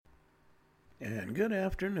And good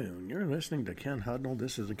afternoon. You're listening to Ken Hudnall.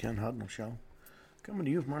 This is the Ken Hudnall Show. Coming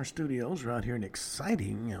to you from our studios right here in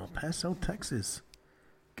exciting El Paso, Texas.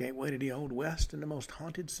 Gateway to the Old West and the most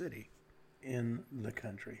haunted city in the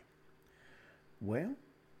country. Well,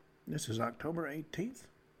 this is October 18th,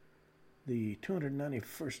 the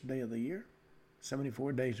 291st day of the year.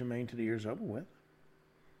 74 days remain to the year's over with.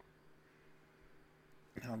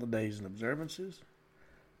 Holidays and observances.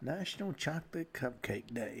 National Chocolate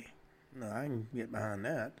Cupcake Day. Now, I can get behind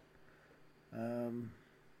that.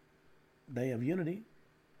 Day of Unity.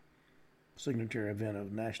 Signature event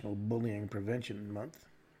of National Bullying Prevention Month.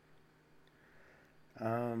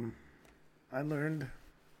 I learned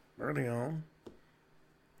early on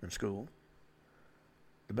in school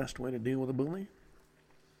the best way to deal with a bully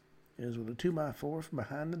is with a 2x4 from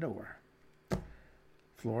behind the door.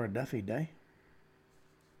 Flora Duffy Day.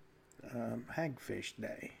 Hagfish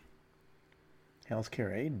Day.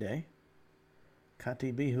 Healthcare Aid Day.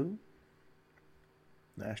 Kati Bihu.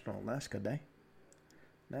 National Alaska Day.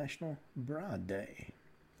 National Bra Day.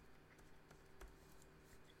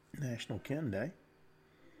 National Ken Day.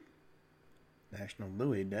 National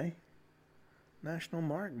Louis Day. National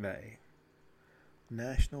Mark Day.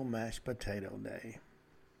 National Mashed Potato Day.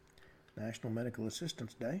 National Medical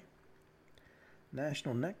Assistance Day.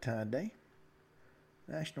 National Necktie Day.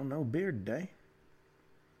 National No Beard Day.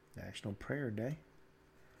 National Prayer Day.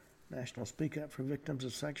 National Speak Up for Victims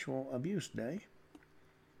of Sexual Abuse Day.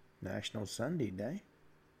 National Sunday Day.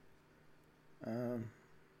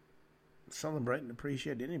 Celebrate and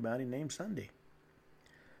appreciate anybody named Sunday.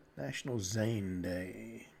 National Zane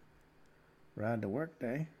Day. Ride to Work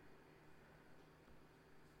Day.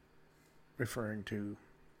 Referring to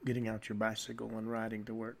getting out your bicycle and riding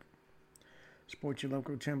to work. Support your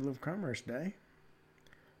local Chamber of Commerce Day.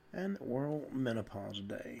 And World Menopause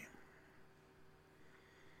Day.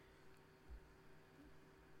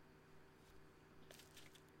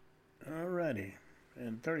 Alrighty.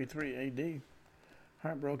 In 33 AD,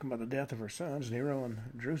 heartbroken by the death of her sons, Nero and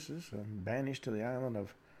Drusus, banished to the island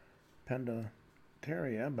of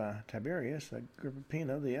Pandateria by Tiberius,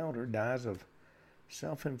 Agrippina the Elder dies of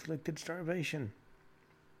self-inflicted starvation.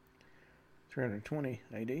 320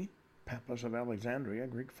 AD, Pappus of Alexandria,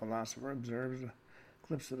 Greek philosopher, observes the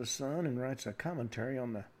eclipse of the sun and writes a commentary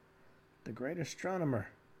on the great astronomer.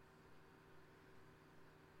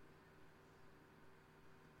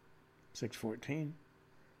 614,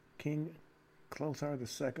 King Clothar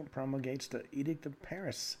II promulgates the Edict of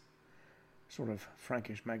Paris, sort of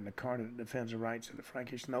Frankish Magna Carta that defends the rights of the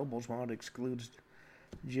Frankish nobles while it excludes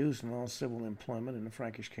Jews from all civil employment in the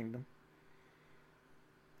Frankish kingdom.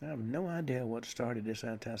 I have no idea what started this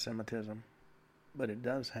anti-Semitism, but it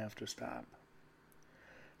does have to stop.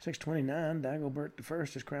 629, Dagobert I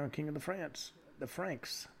is crowned king of the Franks.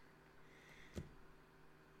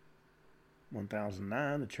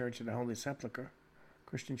 1009, the Church of the Holy Sepulchre,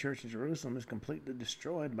 Christian church in Jerusalem, is completely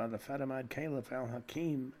destroyed by the Fatimid Caliph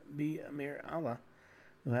al-Hakim bi Amir Allah,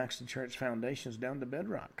 who hacks the church foundations down to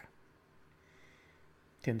bedrock.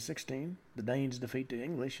 1016, the Danes defeat the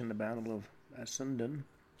English in the Battle of Assunden.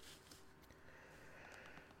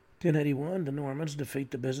 1081, the Normans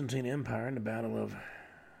defeat the Byzantine Empire in the Battle of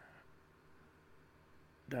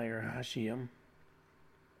Deir Hashiam.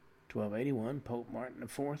 1281, Pope Martin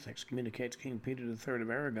IV excommunicates King Peter III of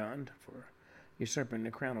Aragon for usurping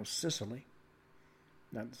the crown of Sicily.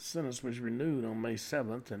 That sentence was renewed on May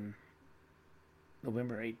 7th and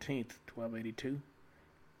November 18th, 1282.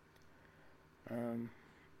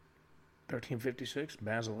 1356,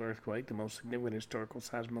 Basel earthquake, the most significant historical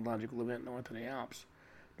seismological event north of the Alps,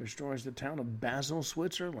 destroys the town of Basel,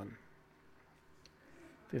 Switzerland.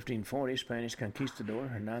 1540, Spanish conquistador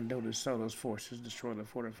Hernando de Soto's forces destroy the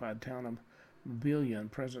fortified town of Mobilia in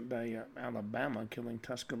present-day Alabama, killing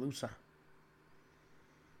Tuscaloosa.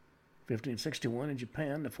 1561, in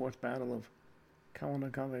Japan, the Fourth Battle of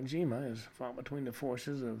Kawanakawajima is fought between the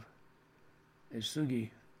forces of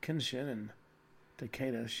Isugi Kenshin and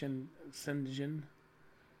Takeda Senjin,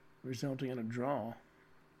 resulting in a draw.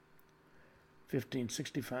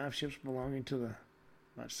 1565, ships belonging to the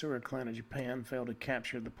Matsura clan of Japan failed to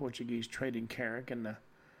capture the Portuguese trading carrack in the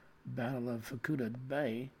Battle of Fukuda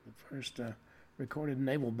Bay, the first recorded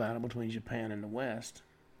naval battle between Japan and the West.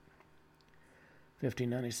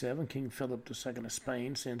 1597, King Philip II of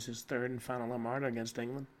Spain sends his third and final armada against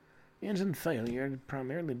England. Ends in failure,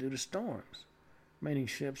 primarily due to storms. Remaining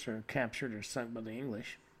ships are captured or sunk by the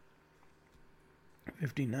English.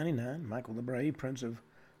 1599, Michael the Brave, Prince of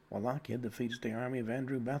Wallachia, defeats the army of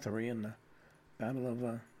Andrew Bathory in the Battle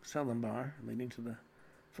of Selimbar, leading to the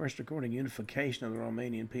first recorded unification of the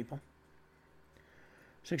Romanian people.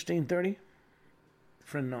 1630,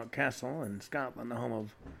 Frennok Castle in Scotland, the home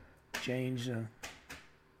of James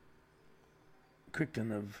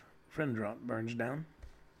Crichton of Frendrot, burns down.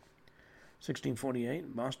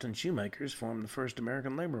 1648, Boston shoemakers formed the first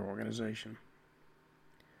American labor organization.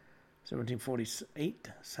 1748,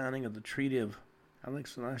 signing of the Treaty of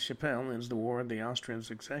Aix-la-Chapelle ends the War of the Austrian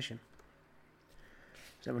Succession.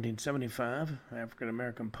 1775,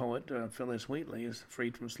 African-American poet Phyllis Wheatley is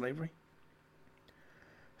freed from slavery.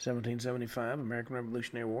 1775, American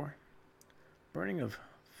Revolutionary War. Burning of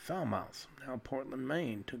Falmouth, now Portland,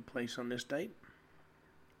 Maine, took place on this date.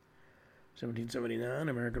 1779,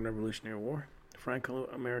 American Revolutionary War.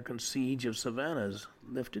 Franco-American siege of Savannah is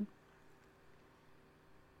lifted.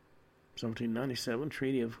 1797,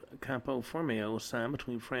 Treaty of Campo Formio was signed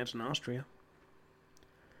between France and Austria.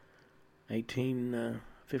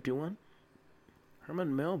 1851,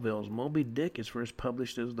 Herman Melville's Moby Dick is first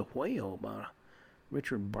published as The Whale by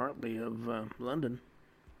Richard Bartley of London.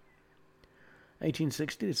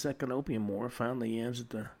 1860, the Second Opium War finally ends at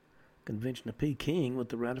the Convention of Peking with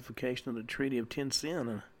the ratification of the Treaty of Tientsin,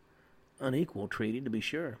 an unequal treaty to be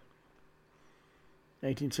sure.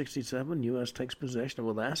 1867, U.S. takes possession of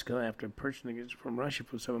Alaska after purchasing it from Russia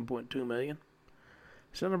for $7.2 million.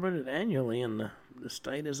 Celebrated annually in the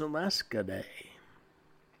state is Alaska Day.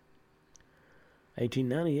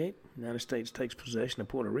 1898, the United States takes possession of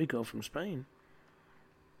Puerto Rico from Spain.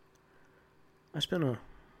 I spent a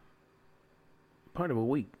part of a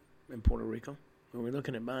week in Puerto Rico. We were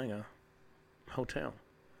looking at buying a hotel.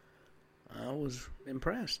 I was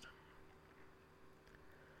impressed.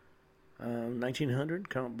 1900,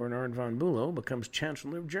 Count Bernhard von Bülow becomes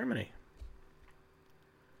Chancellor of Germany.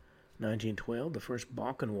 1912, the First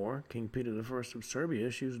Balkan War. King Peter I of Serbia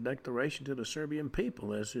issues a declaration to the Serbian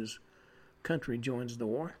people as his country joins the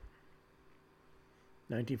war.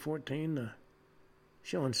 1914, the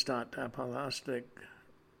Schoenstatt apostolic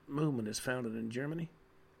movement is founded in Germany.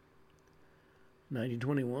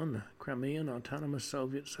 1921, the Crimean Autonomous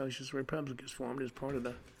Soviet Socialist Republic is formed as part of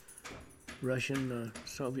the Russian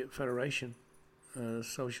Soviet Federation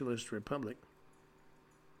Socialist Republic.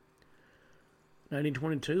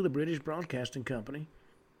 1922, the British Broadcasting Company,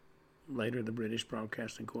 later the British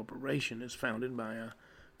Broadcasting Corporation, is founded by a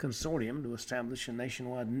consortium to establish a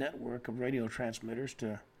nationwide network of radio transmitters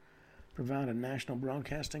to provide a national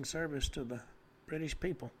broadcasting service to the British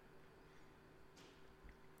people.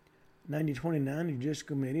 1929, the Judicial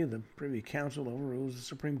Committee of the Privy Council overrules the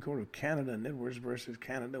Supreme Court of Canada in Edwards versus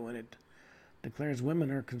Canada when it declares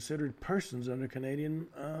women are considered persons under Canadian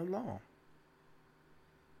law.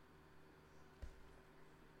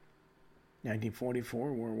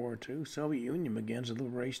 1944, World War II, Soviet Union begins the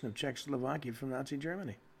liberation of Czechoslovakia from Nazi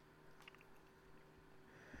Germany.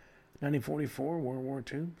 1944, World War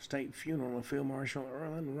II, state funeral of Field Marshal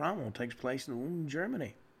Erland Rommel takes place in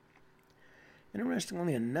Germany.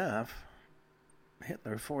 Interestingly enough,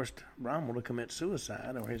 Hitler forced Rommel to commit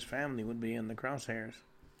suicide or his family would be in the crosshairs.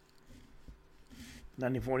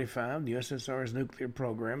 1945, the USSR's nuclear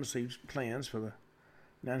program receives plans for the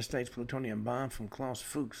United States plutonium bomb from Klaus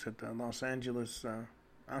Fuchs at the Los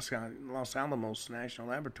Alamos National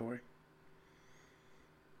Laboratory.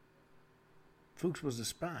 Fuchs was a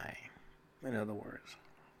spy, in other words.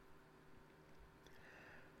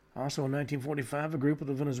 Also in 1945, a group of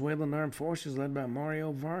the Venezuelan armed forces led by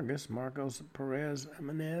Mario Vargas, Marcos Perez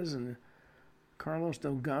Jimenez, and Carlos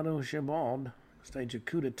Delgado Chabald staged a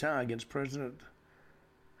coup d'etat against President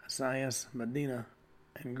Isaias Medina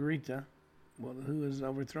Angrita, who was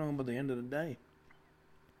overthrown by the end of the day.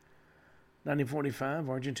 1945,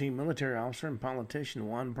 Argentine military officer and politician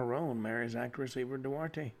Juan Perón marries actress Eva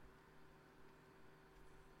Duarte.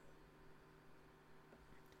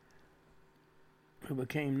 Who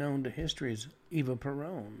became known to history as Eva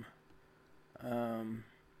Perón,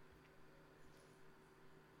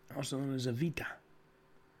 also known as Evita.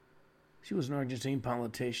 She was an Argentine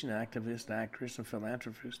politician, activist, actress, and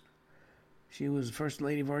philanthropist. She was the First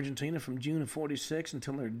Lady of Argentina from June of 46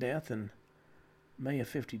 until her death in May of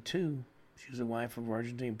 52. She was the wife of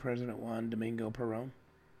Argentine President Juan Domingo Perón.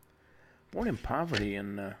 Born in poverty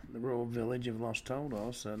in the rural village of Los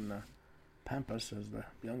Toldos and Pampas as the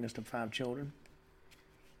youngest of 5 children.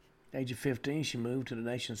 At the age of 15, she moved to the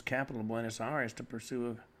nation's capital, Buenos Aires, to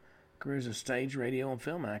pursue a career as a stage, radio, and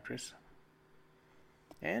film actress.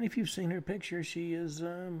 And if you've seen her picture, she is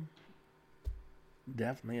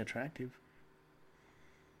definitely attractive.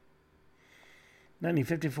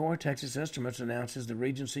 1954, Texas Instruments announces the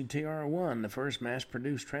Regency TR-1, the first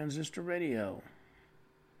mass-produced transistor radio.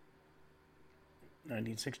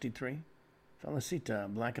 1963, Felicita, a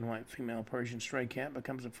black and white female Persian stray cat,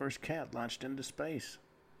 becomes the first cat launched into space.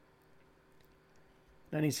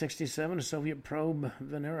 1967, the Soviet probe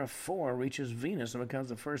Venera 4 reaches Venus and becomes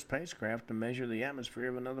the first spacecraft to measure the atmosphere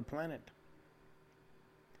of another planet.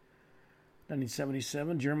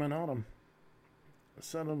 1977, German Autumn. A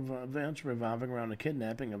set of events revolving around the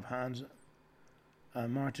kidnapping of Hans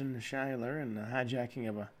Martin Schuyler and the hijacking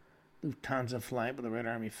of a Lufthansa flight with the Red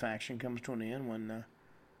Army faction comes to an end when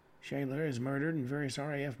Schuyler is murdered and various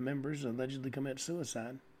RAF members allegedly commit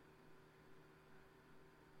suicide.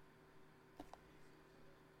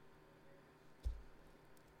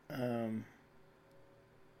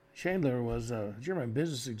 Schuyler was a German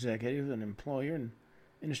business executive, an employer, and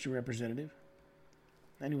industry representative.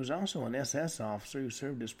 And he was also an SS officer who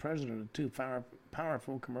served as president of two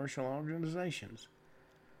powerful commercial organizations,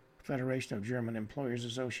 the Federation of German Employers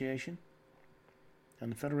Association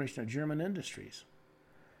and the Federation of German Industries.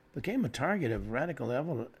 Became a target of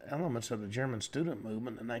radical elements of the German student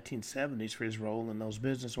movement in the 1970s for his role in those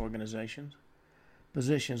business organizations,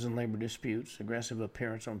 positions in labor disputes, aggressive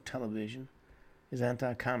appearance on television, his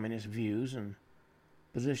anti-communist views, and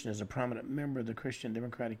position as a prominent member of the Christian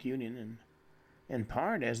Democratic Union, and in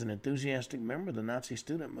part as an enthusiastic member of the Nazi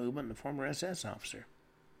student movement and a former SS officer.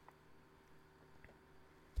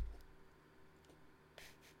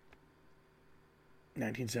 In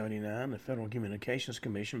 1979, the Federal Communications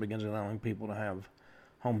Commission begins allowing people to have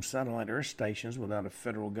home satellite earth stations without a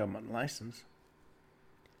federal government license.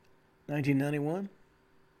 1991,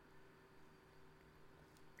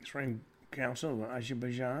 the Supreme Council of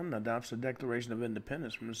Azerbaijan adopts a Declaration of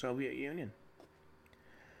Independence from the Soviet Union.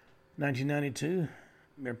 1992,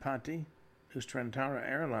 Mirpati, Nusantara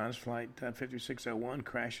Airlines Flight 5601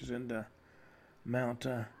 crashes into Mount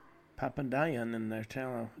Papandayan in the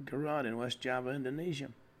town of Garut in West Java, Indonesia.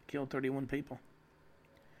 Killed 31 people.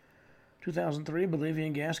 2003,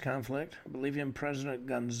 Bolivian gas conflict. Bolivian President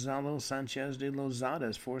Gonzalo Sanchez de Lozada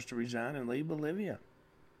is forced to resign and leave Bolivia.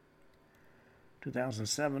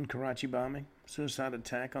 2007, Karachi bombing. Suicide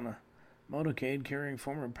attack on a motorcade carrying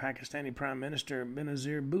former Pakistani Prime Minister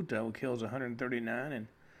Benazir Bhutto kills 139 and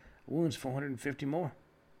wounds 450 more.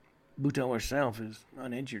 Bhutto herself is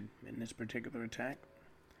uninjured in this particular attack.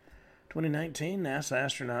 2019, NASA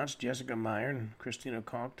astronauts Jessica Meyer and Christina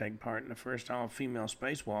Koch take part in the first all-female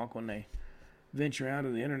spacewalk when they venture out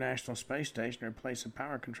of the International Space Station to replace a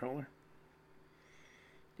power controller.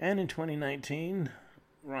 And in 2019,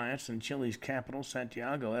 riots in Chile's capital,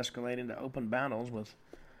 Santiago, escalate into open battles with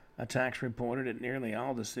attacks reported at nearly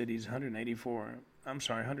all the city's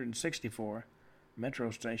 164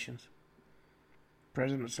 metro stations.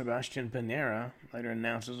 President Sebastián Piñera later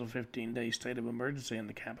announces a 15-day state of emergency in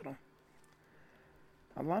the capital.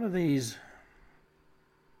 A lot of these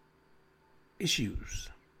issues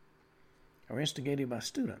are instigated by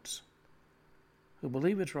students who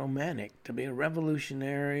believe it's romantic to be a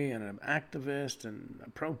revolutionary and an activist and a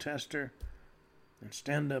protester and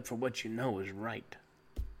stand up for what you know is right.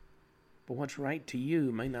 But what's right to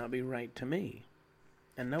you may not be right to me.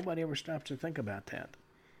 And nobody ever stops to think about that.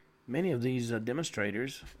 Many of these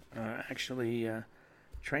demonstrators are actually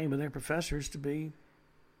trained by their professors to be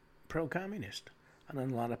pro-communist. And a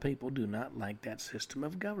lot of people do not like that system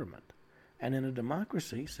of government. And in a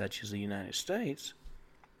democracy such as the United States,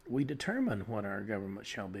 we determine what our government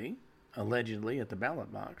shall be, allegedly at the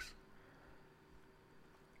ballot box.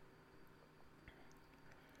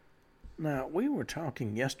 Now, we were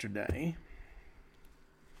talking yesterday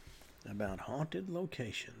about haunted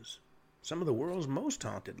locations, some of the world's most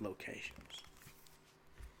haunted locations.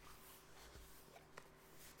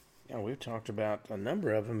 Now, we've talked about a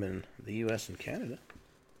number of them in the U.S. and Canada.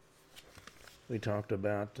 We talked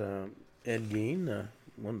about Ed Gein,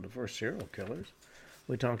 one of the first serial killers.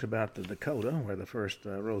 We talked about the Dakota, where the first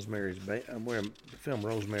where the film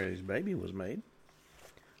Rosemary's Baby was made.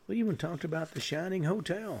 We even talked about the Shining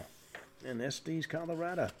Hotel in Estes,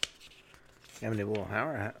 Colorado. Amityville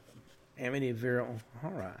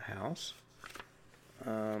Horror House.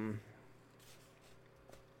 But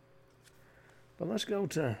let's go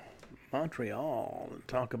to Montreal and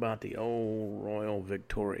talk about the old Royal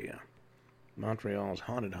Victoria, Montreal's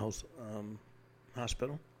haunted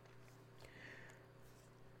hospital.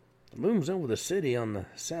 It looms over the city on the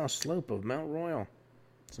south slope of Mount Royal.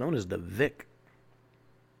 It's known as the Vic.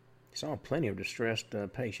 It saw plenty of distressed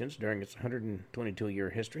patients during its 122-year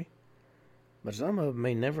history, but some of them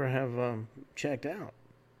may never have checked out,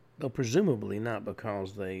 though presumably not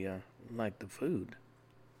because they liked the food.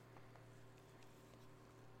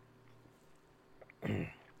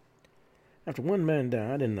 After one man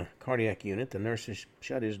died in the cardiac unit, the nurses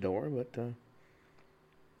shut his door, but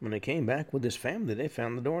when they came back with his family, they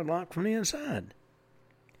found the door locked from the inside.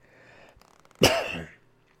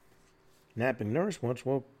 Napping nurse once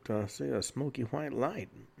woke to see a smoky white light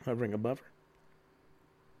hovering above her,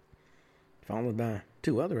 followed by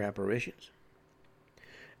 2 other apparitions.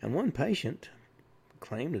 And one patient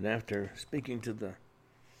claimed that after speaking to the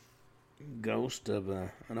ghost of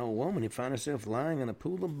an old woman, he found himself lying in a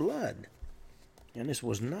pool of blood. And this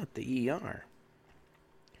was not the ER.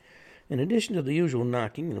 In addition to the usual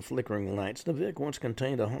knocking and the flickering lights, the Vic once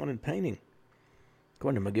contained a haunted painting.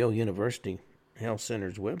 According to McGill University Health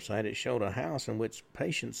Center's website, it showed a house in which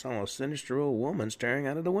patients saw a sinister old woman staring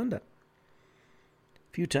out of the window.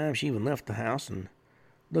 A few times she even left the house and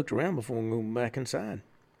looked around before going back inside.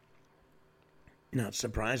 Not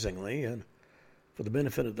surprisingly, for the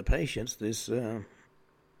benefit of the patients, this,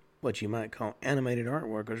 what you might call animated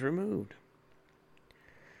artwork, was removed.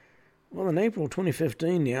 Well, in April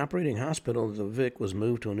 2015, the operating hospital of the Vic was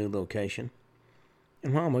moved to a new location.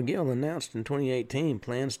 And while McGill announced in 2018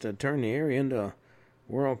 plans to turn the area into a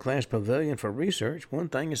world-class pavilion for research, one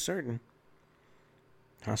thing is certain.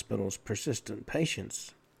 Hospitals' persistent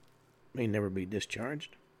patients may never be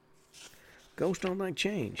discharged. Ghosts don't like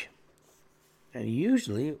change. And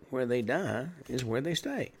usually where they die is where they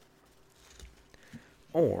stay.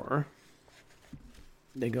 Or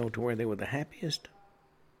they go to where they were the happiest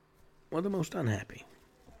or the most unhappy.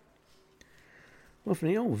 Well, from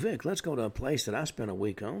the old Vic, let's go to a place that I spent a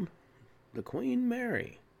week on, the Queen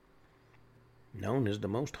Mary, known as the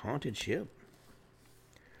most haunted ship.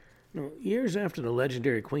 Now, years after the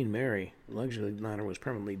legendary Queen Mary luxury liner was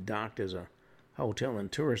permanently docked as a hotel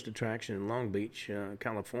and tourist attraction in Long Beach,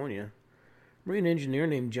 California, a marine engineer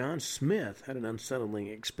named John Smith had an unsettling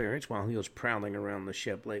experience while he was prowling around the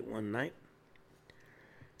ship late one night.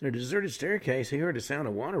 In a deserted staircase, he heard a sound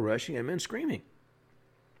of water rushing and men screaming.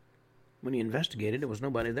 When he investigated, there was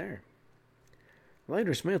nobody there.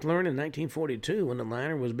 Later, Smith learned in 1942, when the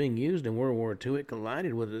liner was being used in World War II, it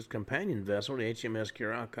collided with its companion vessel, the HMS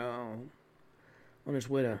Curacao, on its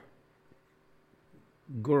way to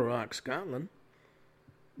Gourock, Scotland.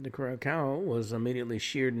 The Curacao was immediately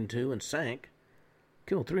sheared in two and sank,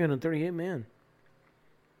 killed 338 men.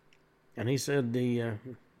 And he said the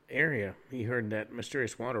area he heard that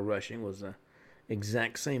mysterious water rushing was the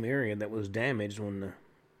exact same area that was damaged when the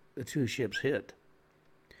 2 ships hit.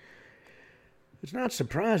 It's not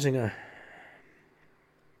surprising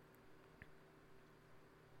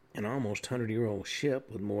an almost 100-year-old ship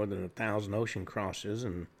with more than 1,000 ocean crosses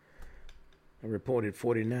and a reported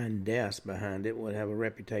 49 deaths behind it would have a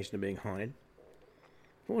reputation of being haunted.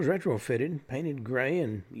 It was retrofitted, painted gray,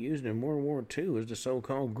 and used in World War II as the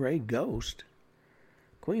so-called Gray Ghost.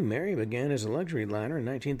 Queen Mary began as a luxury liner in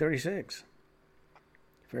 1936,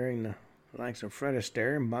 ferrying the likes of Fred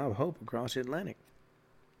Astaire and Bob Hope across the Atlantic.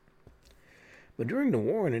 But during the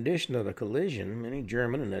war, in addition to the collision, many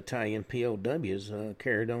German and Italian POWs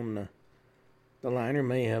carried on the liner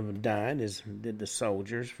may have died, as did the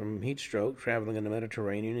soldiers, from heat stroke traveling in the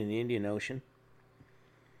Mediterranean and the Indian Ocean.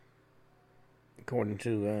 According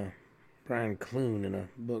to Brian Clune in a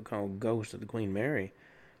book called Ghost of the Queen Mary,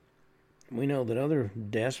 we know that other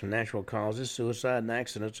deaths from natural causes, suicide and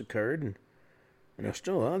accidents occurred, and there are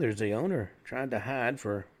still others the owner tried to hide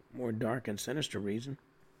for a more dark and sinister reason.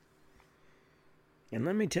 And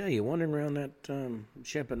let me tell you, wandering around that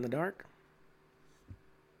ship in the dark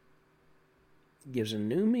gives a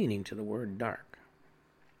new meaning to the word dark.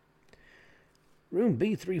 Room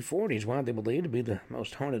B340 is widely believed to be the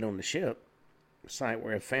most haunted on the ship, a site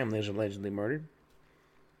where a family is allegedly murdered.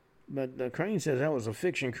 But Crane says that was a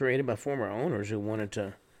fiction created by former owners who wanted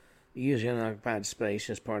to use the unoccupied space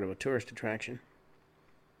as part of a tourist attraction.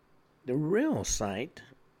 The real site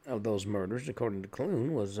of those murders, according to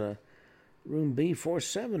Clune, was room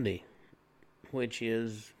B470, which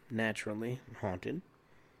is naturally haunted,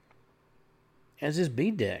 as is B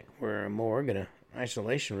deck, where a morgue and an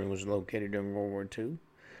isolation room was located during World War II.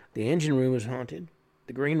 The engine room is haunted,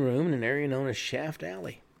 the green room, and an area known as Shaft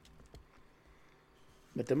Alley.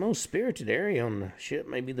 But the most spirited area on the ship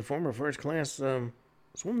may be the former first-class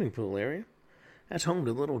swimming pool area. That's home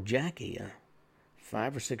to little Jackie, a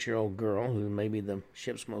 5 or 6-year-old girl who may be the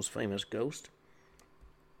ship's most famous ghost.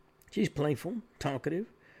 She's playful, talkative,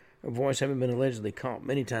 her voice having been allegedly caught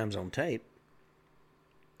many times on tape.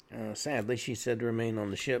 Sadly, she's said to remain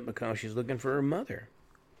on the ship because she's looking for her mother.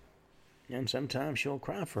 And sometimes she'll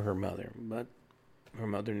cry for her mother, but her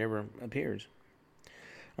mother never appears.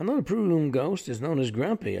 Another pool room ghost is known as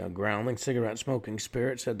Grumpy, a growling, cigarette-smoking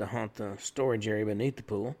spirit said to haunt the storage area beneath the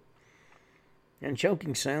pool. And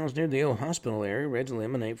choking sounds near the old hospital area allegedly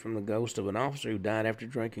emanate from the ghost of an officer who died after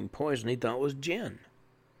drinking poison he thought was gin.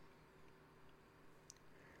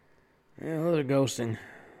 Other ghosting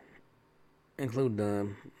include the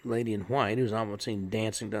Lady in White, who's often seen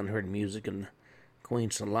dancing to unheard music in the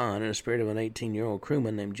Queen's Salon, in the spirit of an 18-year-old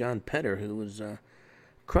crewman named John Petter, who was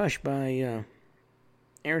crushed by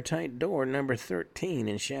airtight door number 13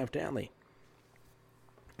 in Shaft Alley.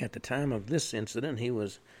 At the time of this incident, he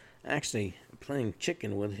was actually playing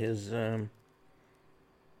chicken with his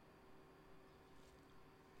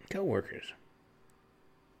co-workers.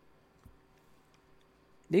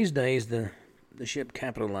 These days, the ship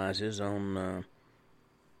capitalizes on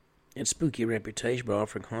its spooky reputation by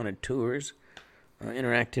offering haunted tours,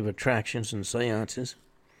 interactive attractions, and seances.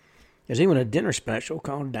 There's even a dinner special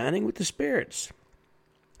called Dining with the Spirits,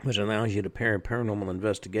 which allows you to pair paranormal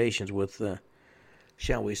investigations with,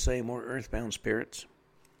 shall we say, more earthbound spirits.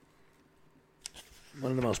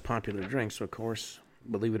 One of the most popular drinks, of course,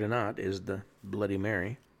 believe it or not, is the Bloody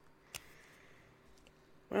Mary.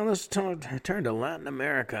 Well, let's turn to Latin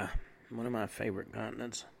America, one of my favorite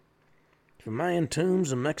continents. From Mayan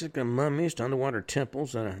tombs and Mexican mummies to underwater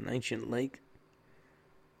temples and an ancient lake,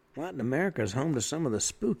 Latin America is home to some of the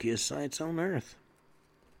spookiest sights on Earth.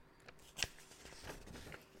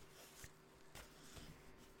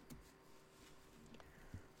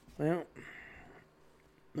 Well,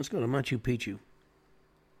 let's go to Machu Picchu.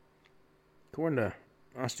 According to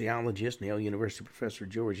osteologist and Yale University professor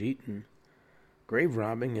George Eaton, grave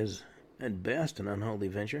robbing is, at best, an unholy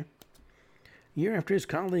venture. A year after his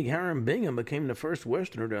colleague Hiram Bingham became the first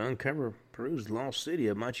Westerner to uncover Peru's lost city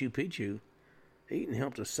of Machu Picchu, Eaton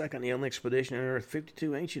helped a second alien expedition unearth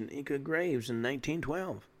 52 ancient Inca graves in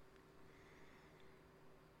 1912.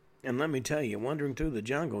 And let me tell you, wandering through the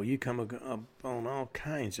jungle, you come upon all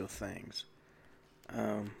kinds of things.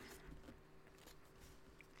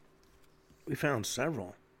 We found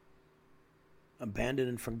several abandoned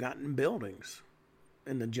and forgotten buildings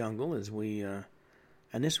in the jungle as we, and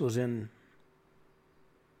this was in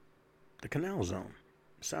the canal zone,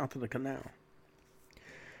 south of the canal.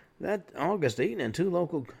 That August, Eaton and two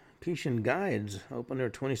local Quichua guides opened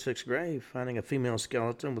their 26th grave, finding a female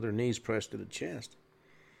skeleton with her knees pressed to the chest.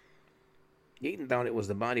 Eaton thought it was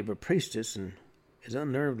the body of a priestess, and his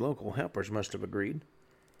unnerved local helpers must have agreed.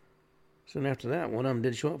 Soon after that, one of them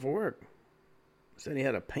did show up for work. Said he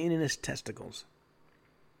had a pain in his testicles.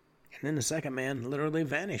 And then the second man literally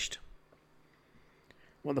vanished.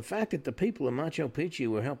 Well, the fact that the people of Machu Picchu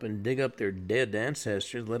were helping dig up their dead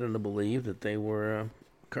ancestors led them to believe that they were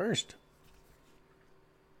cursed.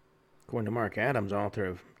 According to Mark Adams, author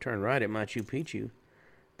of Turn Right at Machu Picchu,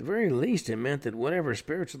 at the very least it meant that whatever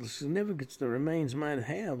spiritual significance the remains might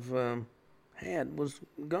have had was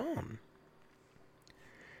gone.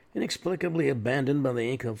 Inexplicably abandoned by the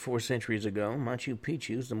Inca 4 centuries ago, Machu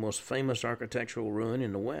Picchu is the most famous architectural ruin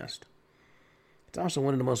in the West. It's also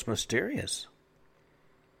one of the most mysterious.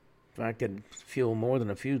 In fact, it fueled more than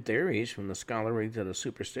a few theories, from the scholarly to the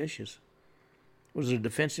superstitious. Was it a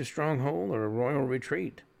defensive stronghold or a royal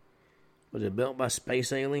retreat? Was it built by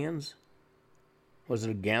space aliens? Was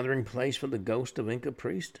it a gathering place for the ghost of Inca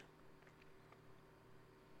priest?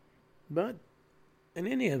 But in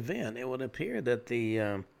any event, it would appear that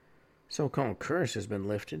the so-called curse has been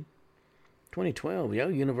lifted. 2012,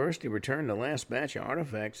 Yale University returned the last batch of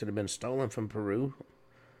artifacts that had been stolen from Peru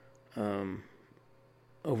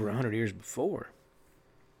over 100 years before.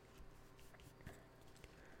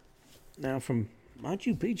 Now, from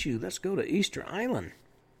Machu Picchu, let's go to Easter Island.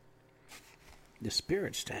 The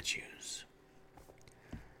spirit statues.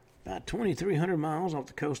 About 2,300 miles off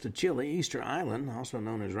the coast of Chile, Easter Island, also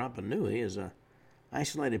known as Rapa Nui, is a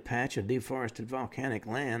isolated patch of deforested volcanic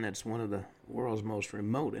land that's one of the world's most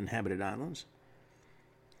remote inhabited islands.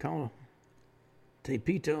 Called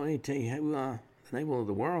Tepito Etehua, the navel of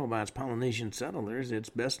the world by its Polynesian settlers, it's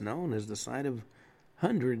best known as the site of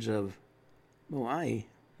hundreds of moai,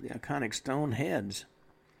 the iconic stone heads.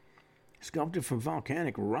 Sculpted from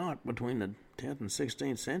volcanic rock between the 10th and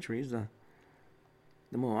 16th centuries, the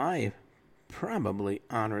moai probably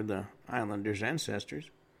honored the islanders' ancestors.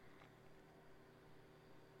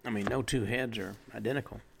 I mean, no two heads are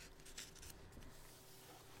identical.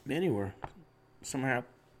 Many were somehow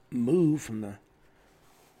moved from the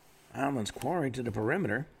island's quarry to the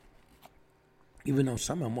perimeter, even though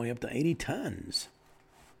some of them weigh up to 80 tons.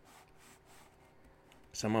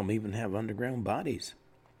 Some of them even have underground bodies.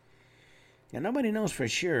 Now, nobody knows for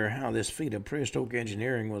sure how this feat of prehistoric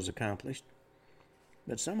engineering was accomplished,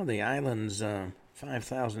 but some of the island's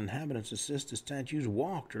 5,000 inhabitants insist the statues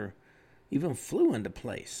walked or even flew into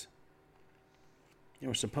place. They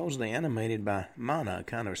were supposedly animated by mana, a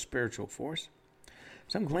kind of spiritual force.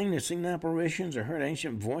 Some claim to have seen apparitions or heard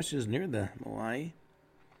ancient voices near the moai.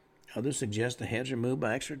 Others suggest the heads are moved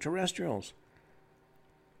by extraterrestrials.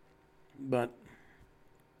 But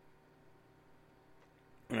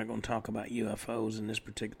we're not going to talk about UFOs in this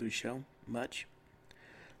particular show much.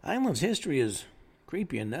 Ireland's history is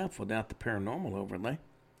creepy enough without the paranormal overlay.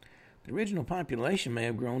 The original population may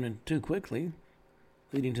have grown in too quickly,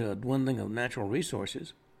 leading to a dwindling of natural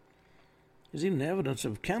resources. There's even evidence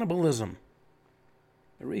of cannibalism.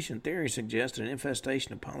 A recent theory suggests that an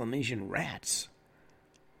infestation of Polynesian rats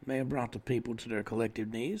may have brought the people to their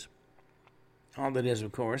collective knees. All that is,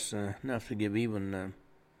 of course, enough to give even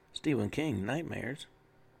Stephen King nightmares,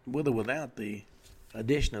 with or without the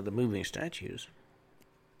addition of the moving statues.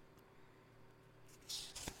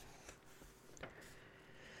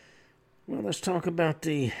 Well, let's talk about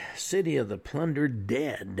the city of the plundered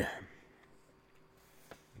dead.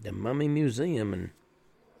 The Mummy Museum in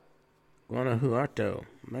Guanajuato,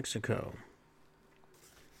 Mexico.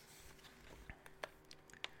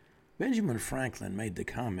 Benjamin Franklin made the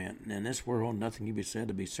comment, "In this world, nothing can be said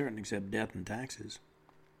to be certain except death and taxes."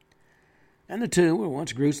 And the two were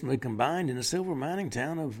once gruesomely combined in the silver mining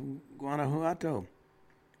town of Guanajuato,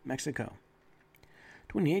 Mexico.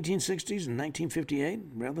 Between the 1860s and 1958,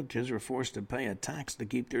 relatives were forced to pay a tax to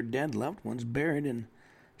keep their dead loved ones buried in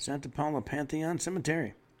Santa Paula Pantheon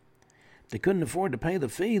Cemetery. If they couldn't afford to pay the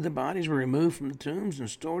fee, the bodies were removed from the tombs and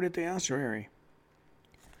stored at the ossuary.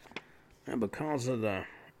 And because of the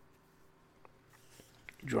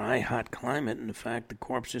dry, hot climate and the fact the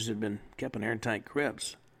corpses had been kept in airtight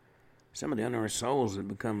crypts, some of the unearthed souls had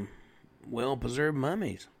become well-preserved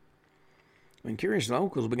mummies. When curious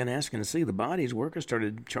locals began asking to see the bodies, workers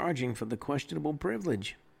started charging for the questionable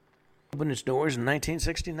privilege. It opened its doors in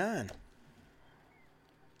 1969. The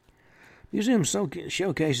museum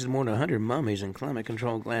showcases more than 100 mummies in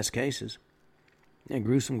climate-controlled glass cases. Their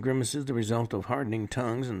gruesome grimaces, the result of hardening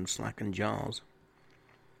tongues and slackened jaws.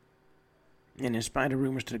 And in spite of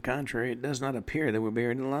rumors to the contrary, it does not appear they were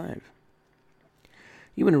buried alive.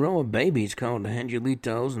 Even a row of babies called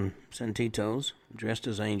angelitos and santitos, dressed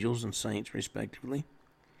as angels and saints, respectively.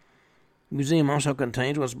 The museum also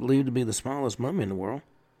contains what's believed to be the smallest mummy in the world,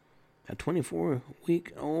 a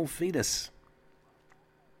 24-week-old fetus.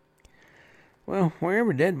 Well,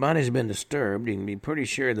 wherever dead bodies have been disturbed, you can be pretty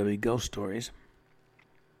sure there'll be ghost stories.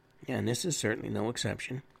 And this is certainly no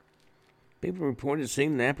exception. People reported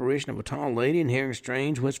seeing the apparition of a tall lady and hearing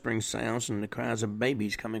strange whispering sounds and the cries of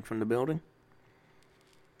babies coming from the building.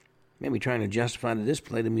 Maybe trying to justify the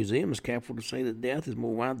display, the museum is careful to say that death is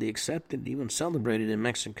more widely accepted, even celebrated in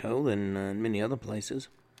Mexico than in many other places.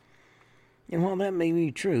 And while that may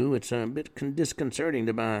be true, it's a bit disconcerting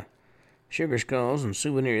to buy sugar skulls and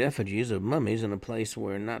souvenir effigies of mummies in a place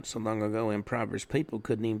where not so long ago impoverished people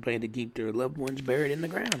couldn't even pay to keep their loved ones buried in the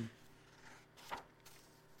ground.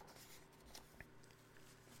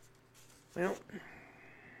 Well,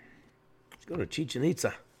 let's go to Chichen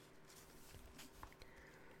Itza.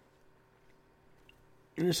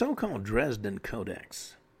 In the so-called Dresden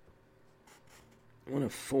Codex, one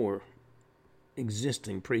of 4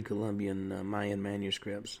 existing pre-Columbian Mayan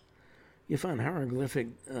manuscripts, you find hieroglyphic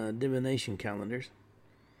divination calendars.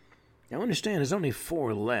 Now understand, there's only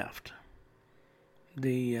 4 left.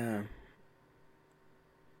 The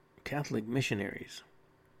Catholic missionaries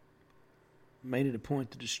made it a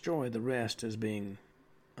point to destroy the rest as being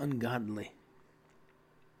ungodly.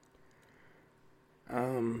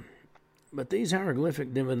 But these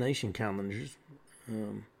hieroglyphic divination calendars,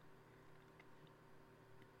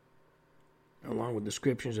 along with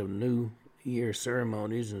descriptions of New Year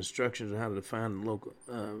ceremonies and instructions on how to define the local,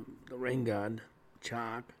 the rain god,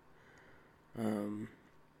 Chak,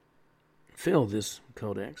 fill this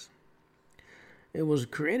codex. It was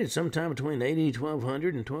created sometime between AD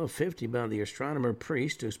 1200 and 1250 by the astronomer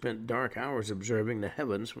priest who spent dark hours observing the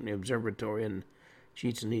heavens from the observatory in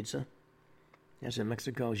Chichen Itza. That's in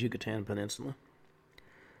Mexico's Yucatan Peninsula.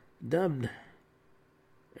 Dubbed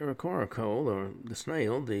Ericoracol, or the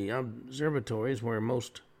snail, the observatory is where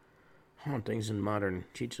most hauntings in modern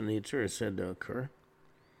Chichen Itza are said to occur.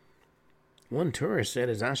 One tourist said,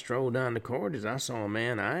 "As I strolled down the corridors, I saw a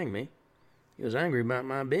man eyeing me. He was angry about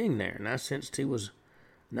my being there, and I sensed he was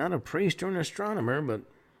not a priest or an astronomer, but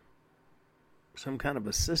some kind of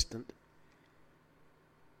assistant.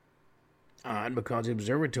 Odd, because the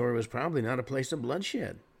observatory was probably not a place of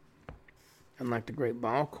bloodshed. Unlike the great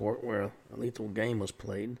ball court where a lethal game was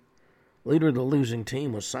played, the leader of the losing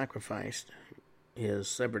team was sacrificed, his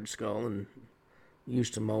severed skull, and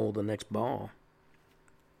used to mold the next ball.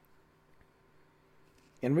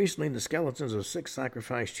 And recently, the skeletons of 6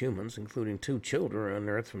 sacrificed humans, including 2 children, were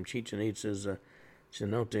unearthed from Chichen Itza's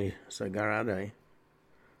Cenote Sagrada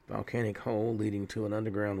volcanic hole leading to an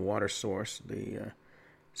underground water source. The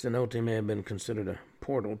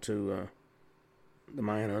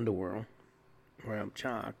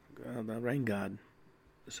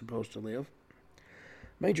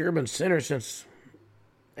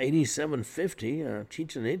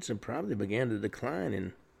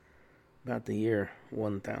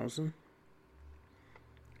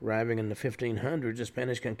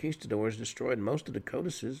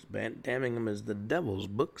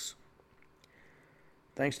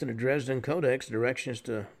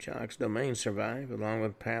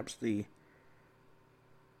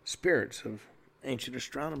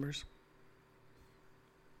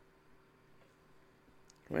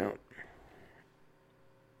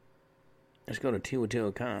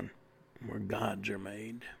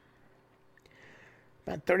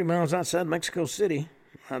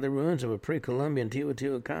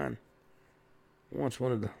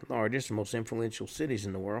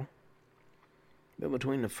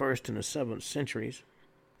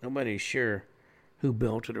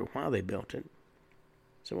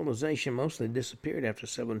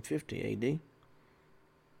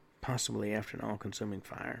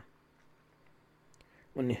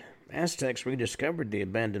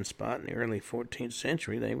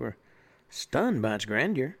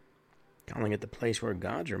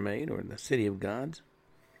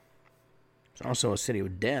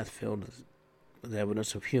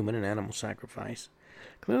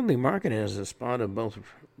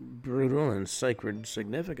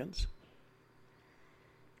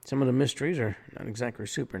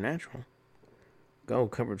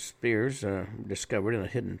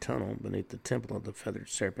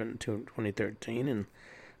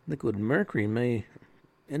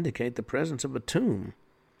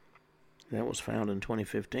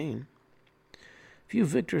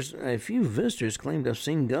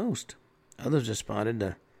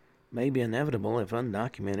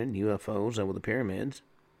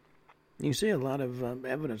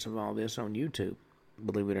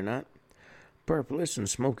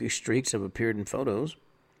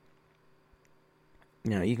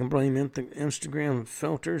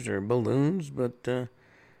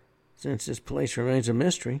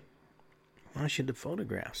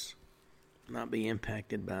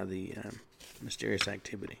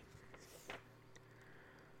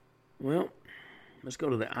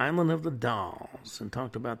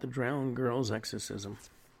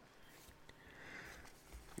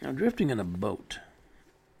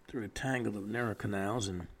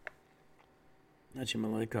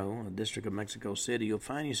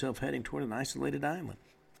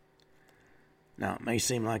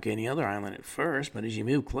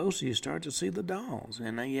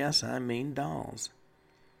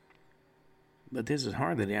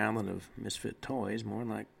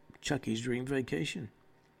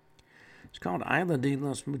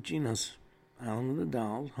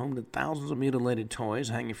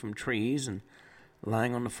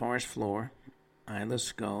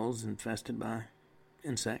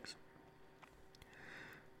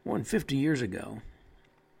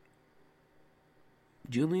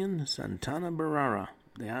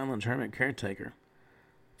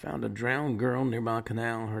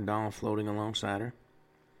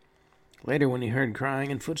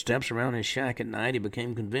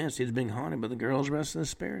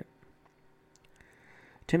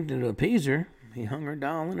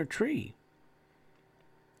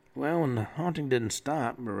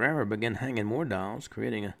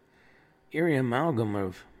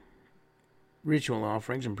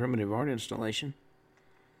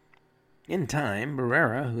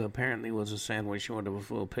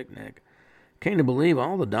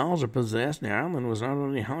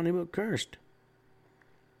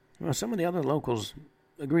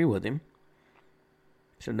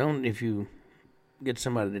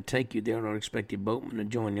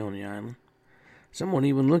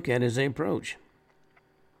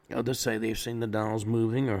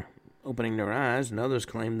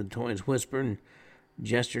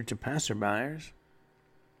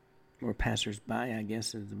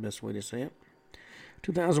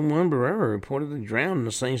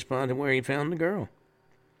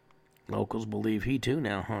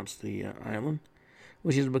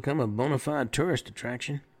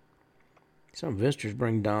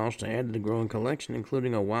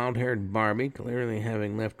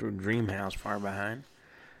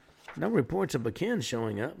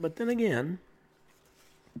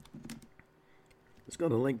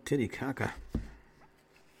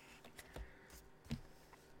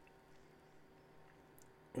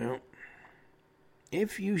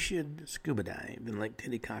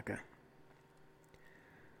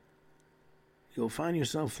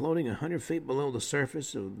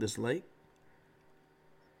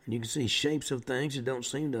You can see shapes of things that don't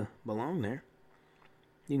seem to belong there.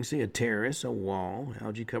 You can see a terrace, a wall,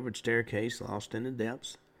 algae-covered staircase lost in the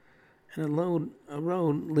depths, and a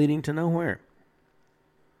road leading to nowhere.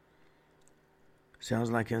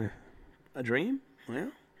 Sounds like a dream?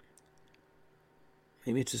 Well,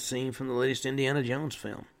 maybe it's a scene from the latest Indiana Jones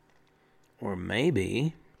film. Or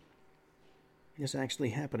maybe this actually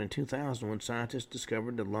happened in 2000 when scientists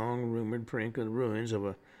discovered the long-rumored print of the ruins of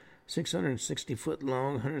a 660-foot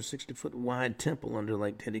long, 160-foot wide temple under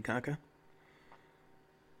Lake Titicaca.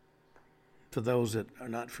 For those that are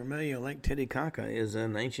not familiar, Lake Titicaca is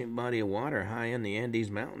an ancient body of water high in the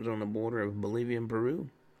Andes Mountains on the border of Bolivia and Peru.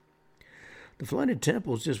 The flooded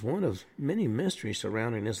temple is just one of many mysteries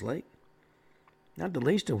surrounding this lake, not the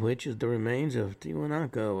least of which is the remains of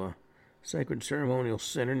Tiwanaku, a sacred ceremonial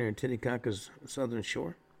center near Titicaca's southern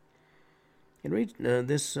shore.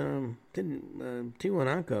 Tiwanaku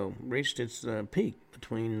reached its peak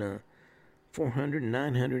between 400 and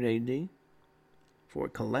 900 A.D., before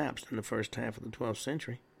it collapsed in the first half of the 12th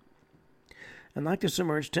century. And like the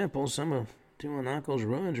submerged temple, some of Tiwanaku's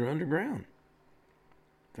ruins are underground.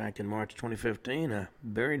 In fact, in March 2015, a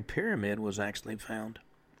buried pyramid was actually found.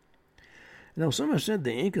 And though some have said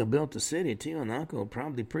the Inca built the city, Tiwanaku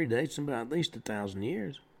probably predates them by at least 1,000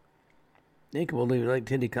 years. The Inca believed Lake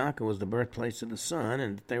Titicaca was the birthplace of the sun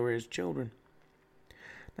and that they were his children.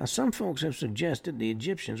 Now, some folks have suggested the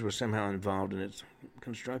Egyptians were somehow involved in its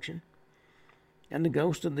construction, and the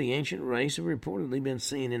ghosts of the ancient race have reportedly been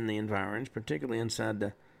seen in the environs, particularly inside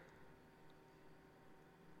the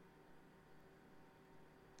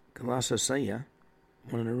Colosseum,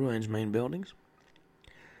 one of the ruins' main buildings.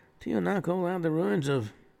 Tiwanaku allowed the ruins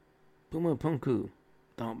of Pumapunku,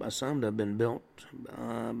 thought by some to have been built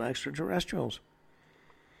by extraterrestrials.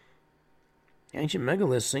 Ancient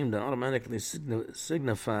megaliths seem to automatically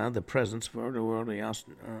signify the presence of otherworldly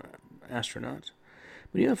astronauts.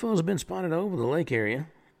 But UFOs have been spotted over the lake area,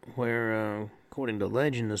 where, according to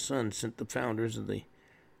legend, the sun sent the founders of the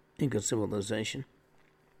Inca civilization.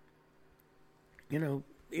 You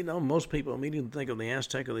know, most people immediately think of the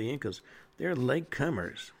Aztec or the Incas. They're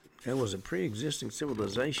latecomers. There was a pre-existing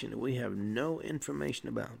civilization that we have no information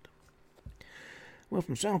about. Well,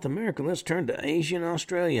 from South America, let's turn to Asia and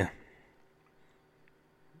Australia.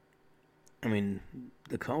 I mean,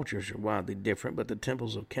 the cultures are wildly different, but the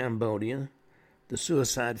temples of Cambodia, the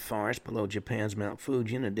suicide forest below Japan's Mount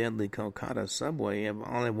Fuji, and the deadly Kolkata subway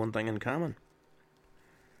all have one thing in common.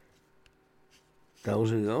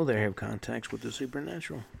 Those who go there have contacts with the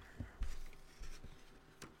supernatural.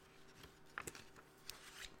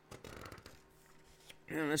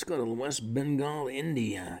 Now let's go to West Bengal,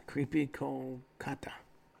 India. Creepy Kolkata.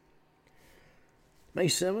 May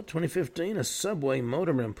 7th, 2015, a subway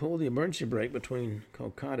motorman pulled the emergency brake between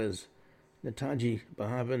Kolkata's Netaji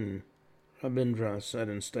Bhavan and Rabindra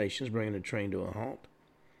Sadan stations, bringing the train to a halt.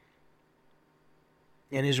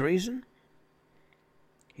 And his reason?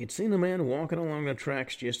 He'd seen a man walking along the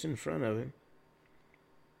tracks just in front of him.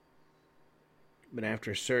 But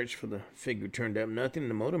after a search for the figure turned up nothing,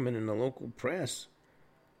 the motorman and the local press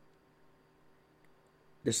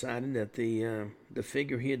decided that the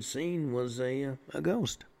figure he had seen was a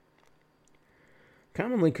ghost.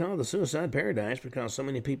 Commonly called the Suicide Paradise because so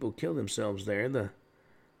many people kill themselves there, the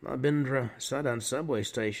Rabindra Sadan subway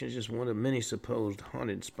station is just one of many supposed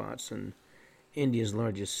haunted spots in India's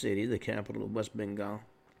largest city, the capital of West Bengal.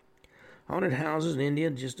 Haunted houses in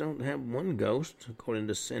India just don't have one ghost, according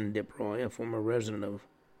to Sendip Roy, a former resident of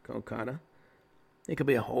Kolkata. It could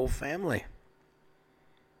be a whole family.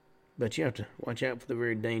 But you have to watch out for the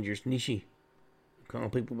very dangerous Nishi, who call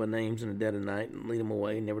people by names in the dead of night and lead them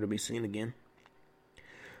away, never to be seen again.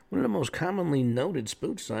 One of the most commonly noted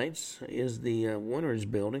spook sites is the Writers'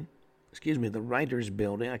 Building.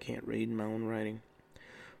 I can't read my own writing.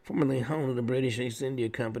 Formerly home to the British East India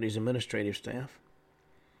Company's administrative staff.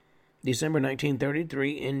 December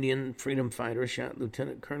 1933, Indian freedom fighters shot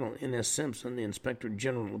Lieutenant Colonel N.S. Simpson, the Inspector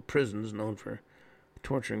General of Prisons, known for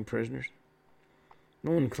torturing prisoners.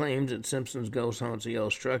 No one claims that Simpson's ghost haunts the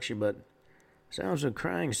old structure, but sounds of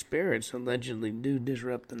crying spirits allegedly do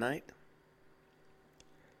disrupt the night.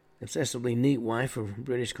 Excessively neat wife of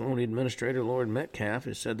British colonial administrator Lord Metcalfe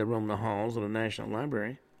is said to roam the halls of the National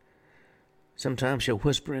Library. Sometimes she'll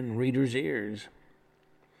whisper in readers' ears.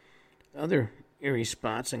 Other eerie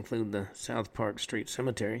spots include the South Park Street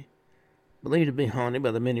Cemetery, believed to be haunted by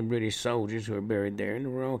the many British soldiers who are buried there, and the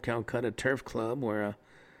Royal Calcutta Turf Club, where a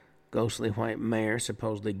ghostly white mare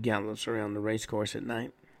supposedly gallops around the racecourse at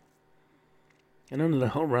night. And under the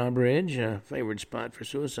Howrah Bridge, a favored spot for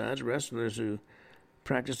suicides, wrestlers who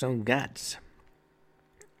practice on ghats.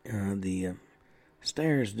 The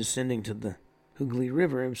Stairs descending to the Hooghly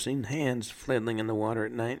River have seen hands flailing in the water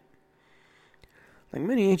at night. Like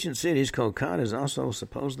many ancient cities, Kolkata is also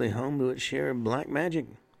supposedly home to its share of black magic.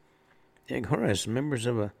 The Aghoras, members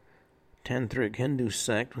of a tantric Hindu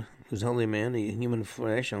sect whose holy men eat human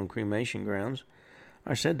flesh on cremation grounds,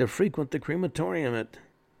 are said to frequent the crematorium at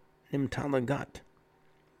Nimtalagat.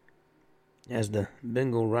 As the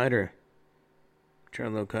Bengal writer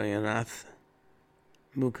Charlokayanath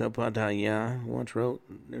Mukhopadhyaya once wrote,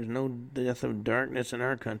 "There's no death of darkness in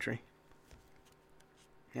our country."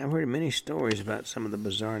 I've heard many stories about some of the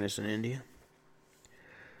bizarreness in India.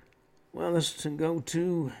 Well, let's go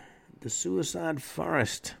to the suicide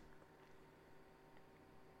forest.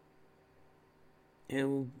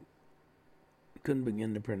 Couldn't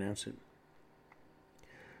begin to pronounce it.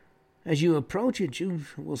 As you approach it, you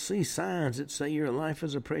will see signs that say your life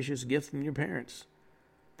is a precious gift from your parents.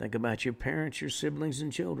 Think about your parents, your siblings,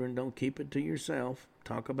 and children. Don't keep it to yourself.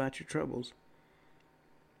 Talk about your troubles.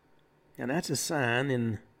 Now that's a sign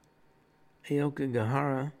in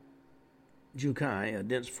Aokigahara, Jukai, a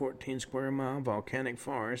dense 14-square-mile volcanic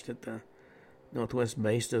forest at the northwest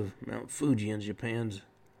base of Mount Fuji in Japan's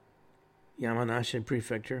Yamanashi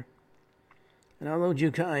Prefecture. And although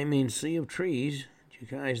Jukai means sea of trees,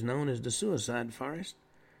 Jukai is known as the suicide forest,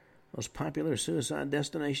 most popular suicide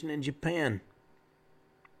destination in Japan.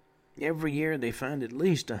 Every year they find at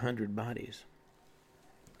least 100 bodies.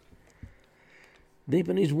 Deep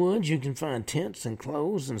in these woods you can find tents and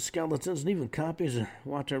clothes and skeletons and even copies of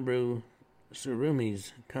Wataru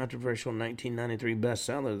Tsurumi's controversial 1993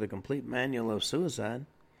 bestseller, The Complete Manual of Suicide,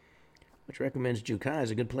 which recommends Jukai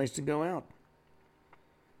as a good place to go out.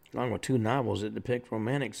 Along with 2 novels that depict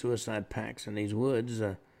romantic suicide pacts in these woods,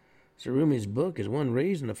 Tsurumi's book is one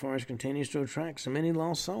reason the forest continues to attract so many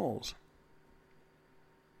lost souls.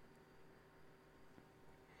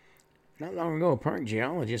 Not long ago, a park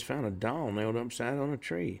geologist found a doll nailed upside on a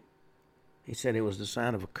tree. He said it was the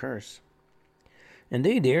sign of a curse.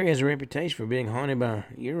 Indeed, the area has a reputation for being haunted by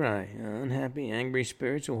yurei, unhappy, angry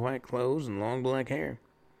spirits with white clothes and long black hair.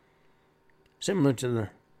 Similar to the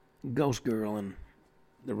ghost girl in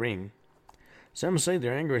The Ring. Some say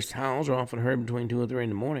their angriest howls are often heard between 2 or 3 in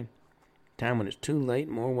the morning, a time when it's too late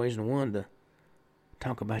in more ways than one to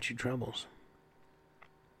talk about your troubles.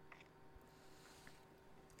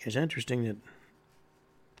 It's interesting that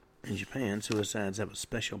in Japan, suicides have a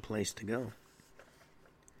special place to go.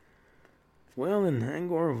 Well, in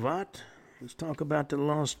Angkor Wat, let's talk about the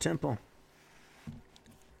Lost Temple.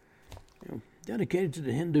 Dedicated to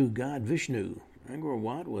the Hindu god Vishnu, Angkor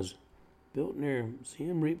Wat was built near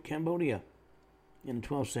Siem Reap, Cambodia in the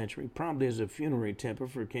 12th century, probably as a funerary temple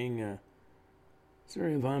for King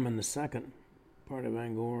Suryavarman II, part of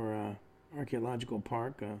Angkor Archaeological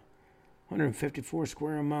Park, 154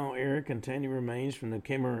 square mile area containing remains from the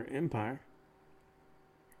Khmer Empire,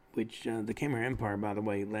 which the Khmer Empire, by the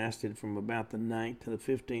way, lasted from about the 9th to the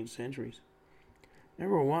 15th centuries.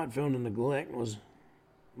 Angkor Wat fell into neglect and was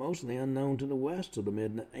mostly unknown to the West till the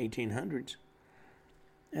mid-1800s.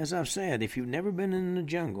 As I've said, if you've never been in the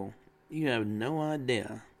jungle, you have no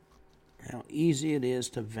idea how easy it is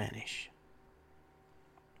to vanish,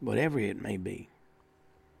 whatever it may be.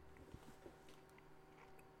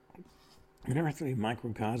 An earthly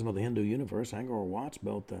microcosm of the Hindu universe, Angkor Wat's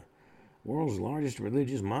built the world's largest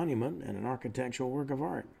religious monument and an architectural work of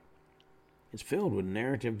art. It's filled with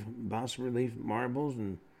narrative bas-relief marbles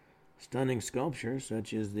and stunning sculptures,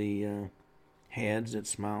 such as the heads that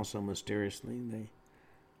smile so mysteriously. They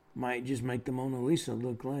might just make the Mona Lisa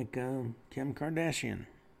look like Kim Kardashian.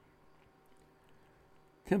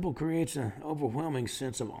 The temple creates an overwhelming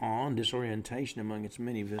sense of awe and disorientation among its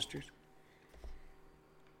many visitors.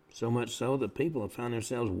 So much so that people have found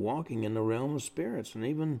themselves walking in the realm of spirits and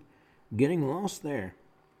even getting lost there.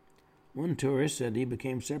 One tourist said he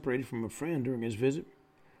became separated from a friend during his visit,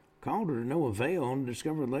 called her to no avail, and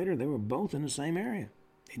discovered later they were both in the same area.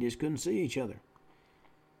 They just couldn't see each other.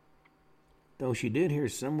 Though she did hear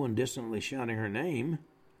someone distantly shouting her name,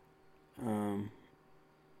 the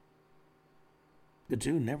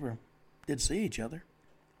two never did see each other.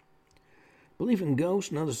 Belief in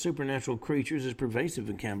ghosts and other supernatural creatures is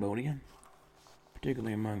pervasive in Cambodia,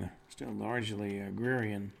 particularly among still largely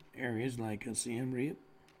agrarian areas like Siem Reap.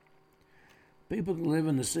 People who live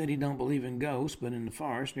in the city don't believe in ghosts, but in the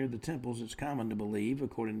forest near the temples it's common to believe,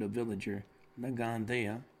 according to villager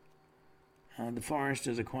Naganthea, the forest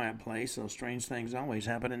is a quiet place, so strange things always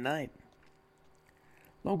happen at night.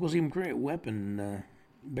 Locals even create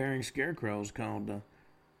weapon-bearing scarecrows called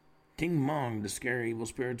Ting Mong to scare evil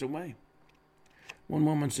spirits away. One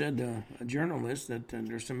woman said to a journalist that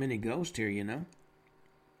there's so many ghosts here, you know.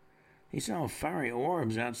 He saw fiery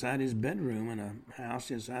orbs outside his bedroom in a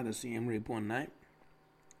house outside of Siem Reap one night.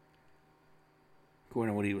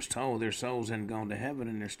 According to what he was told, their souls hadn't gone to heaven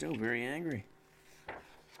and they're still very angry.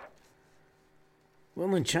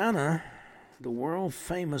 Well, in China, the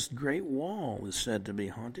world-famous Great Wall is said to be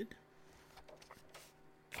haunted.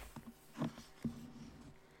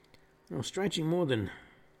 Now, stretching more than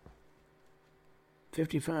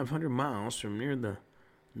 5,500 miles from near the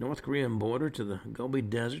North Korean border to the Gobi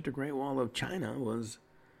Desert, the Great Wall of China was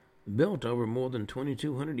built over more than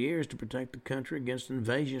 2,200 years to protect the country against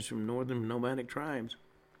invasions from northern nomadic tribes.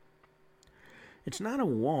 It's not a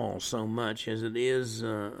wall so much as it is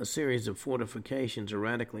a series of fortifications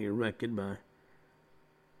erratically erected by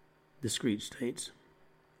discrete states.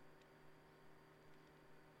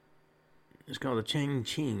 It's called the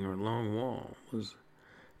Changqing, or Long Wall. It was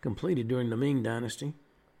completed during the Ming Dynasty,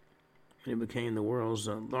 and it became the world's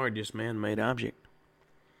largest man-made object.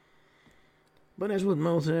 But as with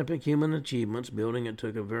most epic human achievements, building it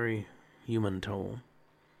took a very human toll.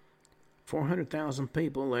 400,000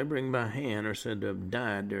 people laboring by hand are said to have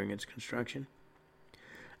died during its construction.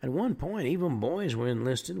 At one point, even boys were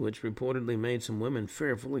enlisted, which reportedly made some women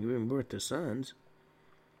fearful of giving birth to sons.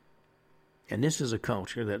 And this is a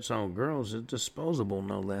culture that saw girls as disposable,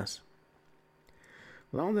 no less.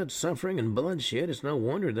 With all that suffering and bloodshed, it's no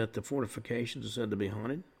wonder that the fortifications are said to be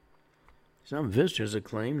haunted. Some visitors have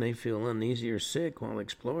claimed they feel uneasy or sick while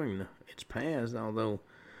exploring its paths, although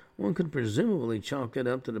one could presumably chalk it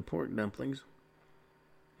up to the pork dumplings,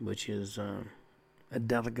 which is a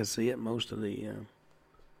delicacy at most of the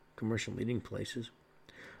commercial eating places.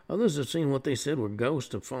 Others have seen what they said were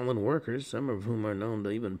ghosts of fallen workers, some of whom are known to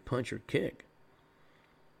even punch or kick.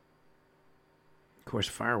 Of course,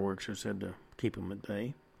 fireworks are said to keep them at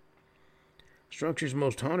bay. Structure's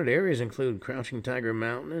most haunted areas include Crouching Tiger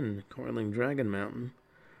Mountain and Coiling Dragon Mountain,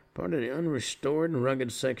 part of the unrestored and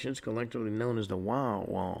rugged sections collectively known as the Wow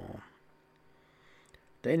Wall.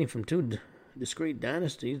 Dating from two discrete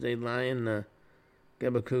dynasties, they lie in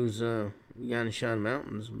Gabaku's Yanshan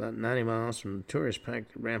Mountains, about 90 miles from the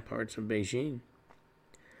tourist-packed ramparts of Beijing.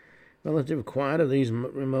 Relative quiet of these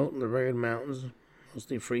remote and rugged mountains,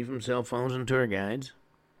 mostly free from cell phones and tour guides.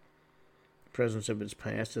 The presence of its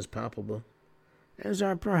past is palpable, as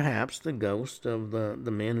are perhaps the ghosts of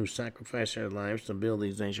the men who sacrificed their lives to build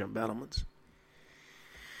these ancient battlements.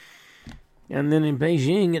 And then in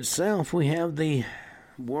Beijing itself, we have the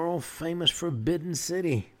world-famous Forbidden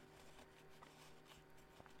City.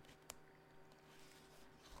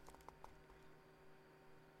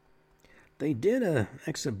 They did an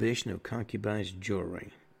exhibition of concubines'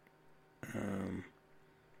 jewelry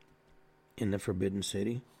in the Forbidden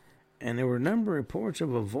City, and there were a number of reports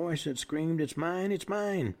of a voice that screamed, "It's mine, it's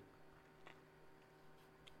mine."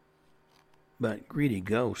 But greedy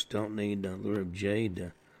ghosts don't need the lure of jade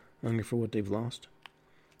to hunger for what they've lost.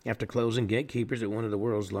 After closing, gatekeepers at one of the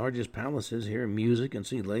world's largest palaces hear music and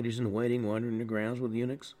see ladies in waiting wandering the grounds with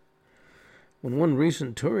eunuchs. When one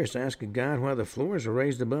recent tourist asked a guide why the floors are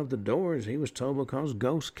raised above the doors, he was told because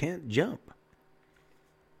ghosts can't jump.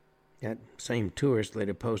 That same tourist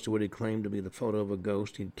later posted what he claimed to be the photo of a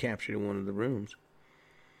ghost he'd captured in one of the rooms.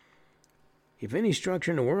 If any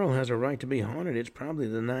structure in the world has a right to be haunted, it's probably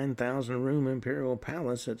the 9,000-room imperial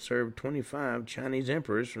palace that served 25 Chinese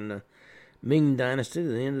emperors from the Ming Dynasty to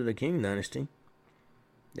the end of the Qing Dynasty.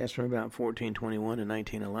 That's from about 1421 to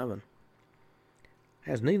 1911.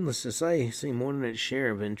 Has, needless to say, seen more than its share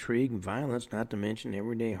of intrigue and violence, not to mention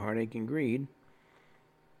everyday heartache and greed.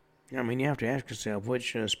 I mean, you have to ask yourself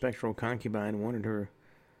which spectral concubine wanted her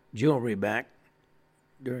jewelry back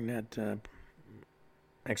during that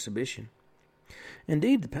exhibition.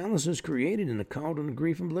 Indeed, the palace was created in the cauldron of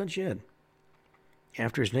grief and bloodshed.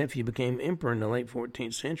 After his nephew became emperor in the late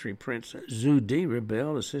 14th century, Prince Zhu Di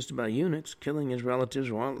rebelled, assisted by eunuchs, killing his relatives'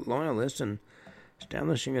 loyalists and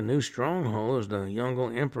establishing a new stronghold as the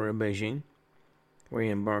Yongle Emperor of Beijing, where he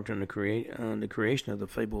embarked on the creation of the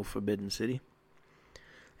fabled Forbidden City.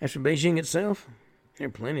 As for Beijing itself, there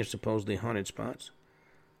are plenty of supposedly haunted spots.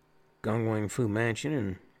 Gongwang Fu Mansion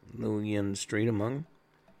and Luoyan Street among them.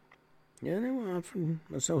 Yeah, there were often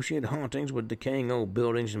associated hauntings with decaying old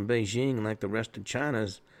buildings in Beijing, like the rest of China,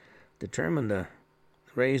 is determined to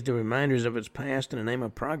raise the reminders of its past in the name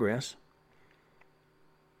of progress.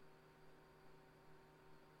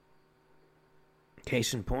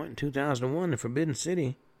 Case in point, in 2001, the Forbidden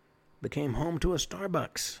City became home to a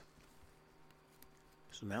Starbucks.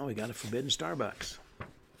 So now we got a Forbidden Starbucks.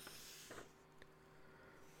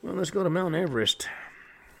 Well, let's go to Mount Everest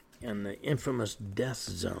and the infamous Death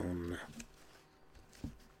Zone.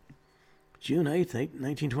 June 8th,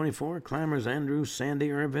 1924, climbers Andrew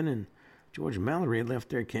Sandy Irvin and George Mallory had left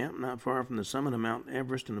their camp not far from the summit of Mount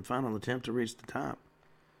Everest in a final attempt to reach the top.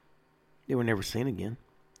 They were never seen again.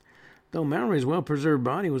 Though Mallory's well-preserved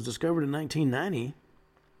body was discovered in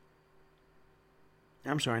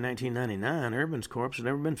 1999, Urban's corpse had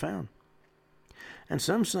never been found. And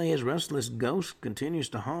some say his restless ghost continues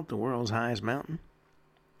to haunt the world's highest mountain.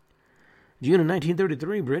 June of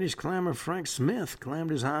 1933, British climber Frank Smith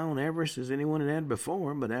climbed as high on Everest as anyone had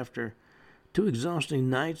before, but after 2 exhausting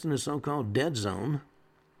nights in the so-called dead zone,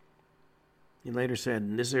 he later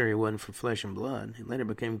said this area wasn't for flesh and blood. He later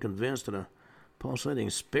became convinced that a pulsating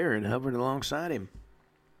spirit hovered alongside him.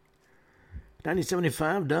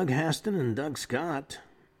 1975, Doug Haston and Doug Scott,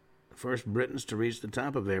 the first Britons to reach the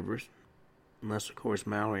top of Everest, unless, of course,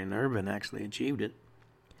 Mallory and Irvin actually achieved it,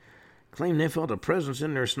 claimed they felt a presence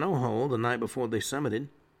in their snow hole the night before they summited.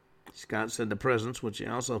 Scott said the presence, which he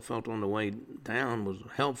also felt on the way down, was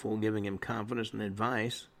helpful, giving him confidence and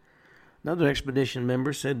advice. Another expedition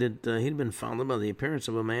member said that he'd been followed by the appearance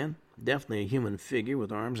of a man, definitely a human figure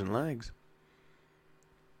with arms and legs.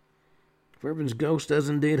 If Irvin's ghost does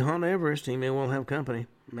indeed haunt Everest, he may well have company.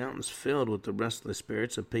 Mountains filled with the restless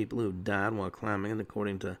spirits of people who died while climbing it,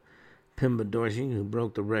 according to Pimba Dorsey, who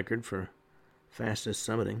broke the record for fastest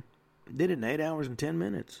summiting. Did it in 8 hours and 10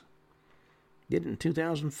 minutes. Did it in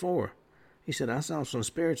 2004. He said, I saw some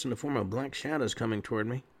spirits in the form of black shadows coming toward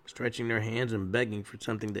me, stretching their hands and begging for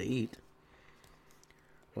something to eat.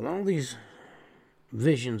 Well, all these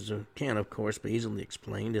visions can, of course, be easily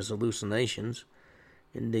explained as hallucinations,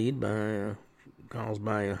 indeed, caused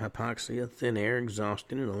by hypoxia, thin air,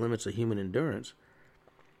 exhaustion, and the limits of human endurance.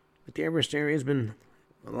 But the Everest area has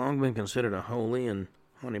long been considered a holy and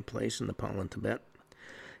haunted place in Nepal and Tibet.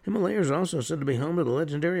 Himalaya is also said to be home to the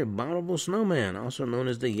legendary abominable snowman, also known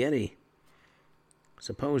as the Yeti.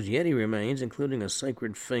 Supposed Yeti remains, including a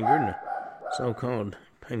sacred finger and a so-called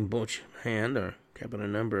Pengboch hand, are kept in a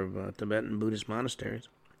number of Tibetan Buddhist monasteries.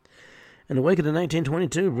 In the wake of the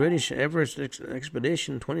 1922 British Everest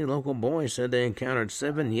expedition, 20 local boys said they encountered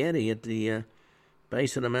 7 Yeti at the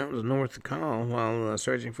base of the mountain's North Col while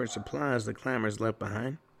searching for supplies the climbers left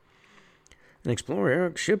behind. An explorer,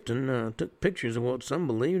 Eric Shipton, took pictures of what some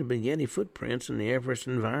believed to be Yeti footprints in the Everest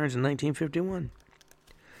environs in 1951.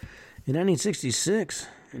 In 1966,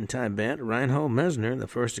 in Tibet, Reinhold Messner, the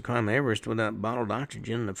first to climb Everest without bottled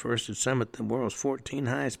oxygen and the first to summit the world's 14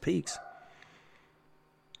 highest peaks,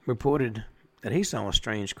 reported that he saw a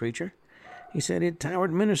strange creature. He said it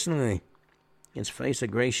towered menacingly, its face a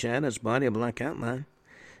gray shadow, its body a black outline.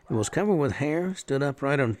 It was covered with hair, stood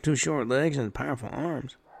upright on 2 short legs and powerful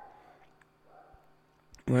arms.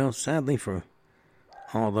 Well, sadly for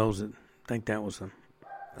all those that think that was a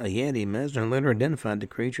Yeti, Messner later identified the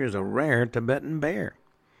creature as a rare Tibetan bear.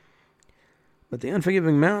 But the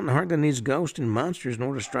unforgiving mountain hardly needs ghosts and monsters in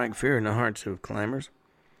order to strike fear in the hearts of climbers.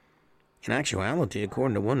 In actuality,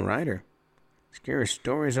 according to one writer, scary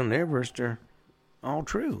stories on Everest are all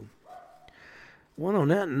true. Well, on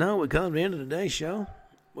that note, we come to the end of today's show.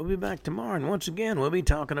 We'll be back tomorrow, and once again, we'll be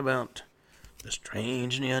talking about the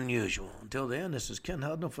strange and the unusual. Until then, this is Ken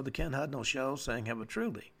Hudnall for the Ken Hudnall Show saying have a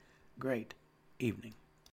truly great evening.